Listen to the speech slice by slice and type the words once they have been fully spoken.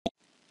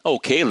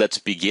Okay, let's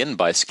begin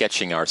by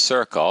sketching our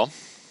circle.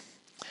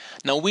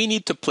 Now we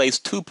need to place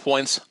 2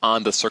 points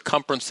on the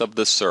circumference of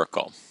this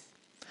circle.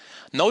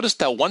 Notice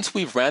that once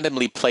we've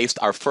randomly placed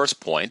our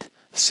first point,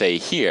 say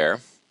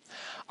here,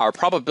 our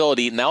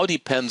probability now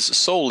depends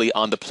solely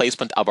on the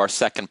placement of our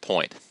second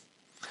point.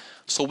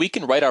 So we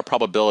can write our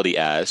probability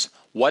as,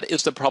 what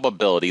is the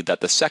probability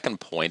that the second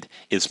point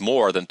is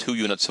more than 2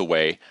 units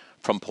away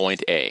from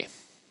point A?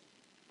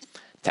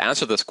 To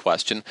answer this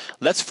question,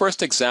 let's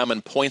first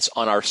examine points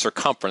on our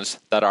circumference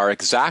that are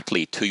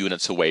exactly 2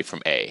 units away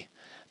from A.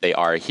 They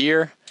are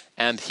here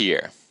and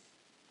here.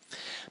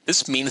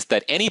 This means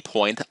that any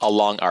point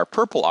along our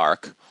purple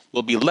arc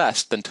will be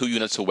less than 2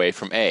 units away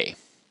from A.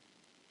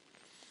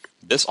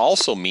 This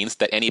also means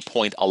that any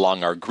point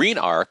along our green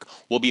arc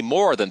will be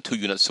more than 2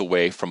 units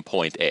away from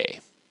point A.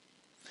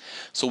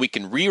 So we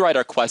can rewrite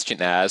our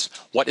question as,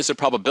 what is the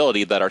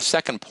probability that our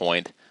second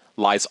point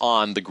lies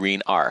on the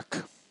green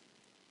arc?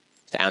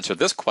 To answer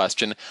this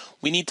question,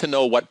 we need to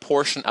know what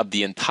portion of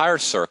the entire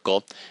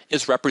circle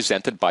is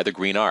represented by the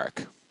green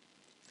arc.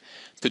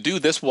 To do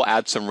this, we'll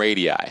add some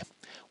radii.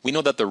 We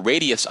know that the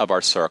radius of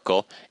our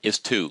circle is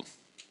 2.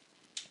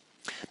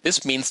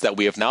 This means that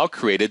we have now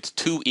created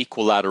 2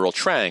 equilateral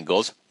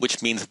triangles,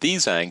 which means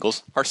these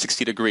angles are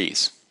 60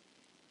 degrees.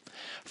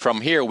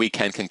 From here, we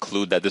can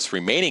conclude that this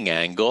remaining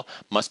angle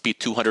must be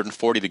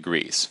 240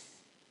 degrees.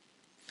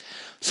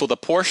 So the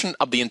portion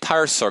of the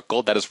entire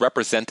circle that is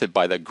represented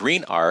by the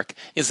green arc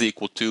is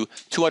equal to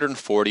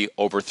 240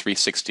 over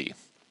 360,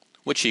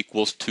 which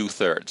equals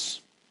 2/3.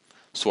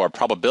 So our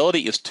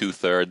probability is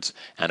 2/3,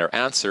 and our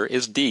answer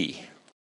is D.